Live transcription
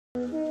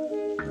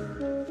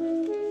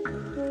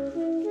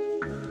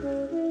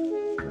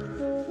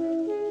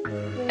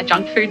a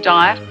junk food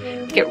diet,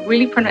 you get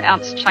really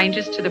pronounced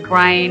changes to the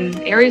brain,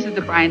 areas of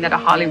the brain that are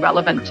highly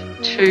relevant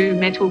to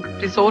mental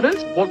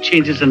disorders. What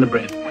changes in the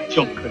brain?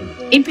 Junk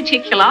food. In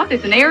particular,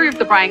 there's an area of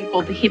the brain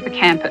called the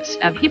hippocampus.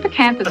 Now, the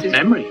hippocampus is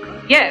memory.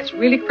 Yeah, it's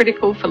really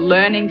critical for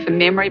learning, for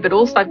memory, but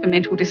also for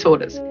mental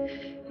disorders.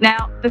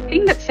 Now, the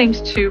thing that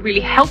seems to really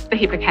help the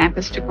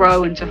hippocampus to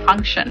grow and to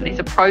function is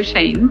a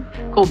protein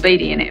called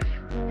BDNF.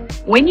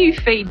 When you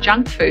feed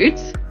junk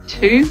foods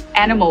to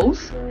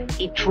animals,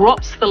 it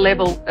drops the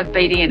level of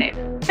BDNF.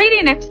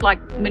 BDNF's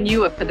like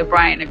manure for the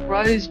brain. It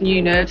grows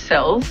new nerve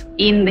cells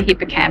in the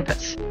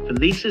hippocampus.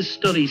 Lisa's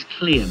studies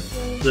claim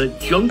that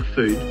junk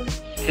food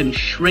can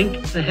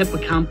shrink the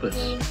hippocampus,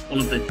 one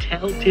of the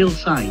telltale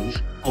signs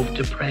of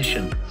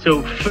depression.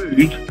 So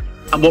food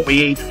and what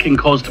we eat can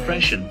cause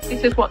depression.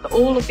 This is what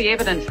all of the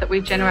evidence that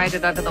we've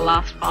generated over the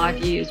last 5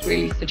 years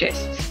really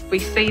suggests. We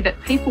see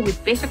that people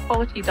with better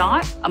quality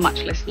diet are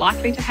much less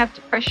likely to have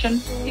depression.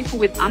 People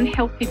with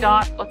unhealthy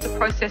diet, lots of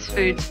processed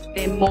foods,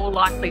 they're more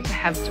likely to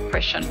have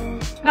depression.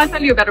 Can I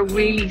tell you about a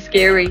really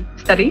scary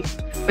study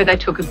where they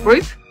took a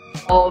group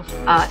of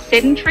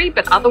sedentary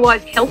but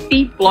otherwise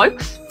healthy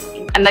blokes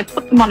and they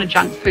put them on a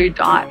junk food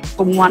diet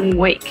for 1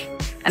 week.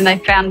 And they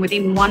found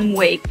within 1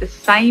 week the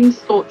same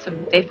sorts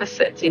of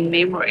deficits in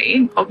memory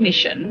and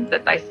cognition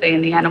that they see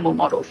in the animal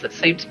models that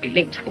seem to be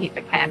linked to the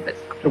hippocampus.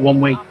 For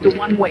 1 week? For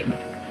 1 week.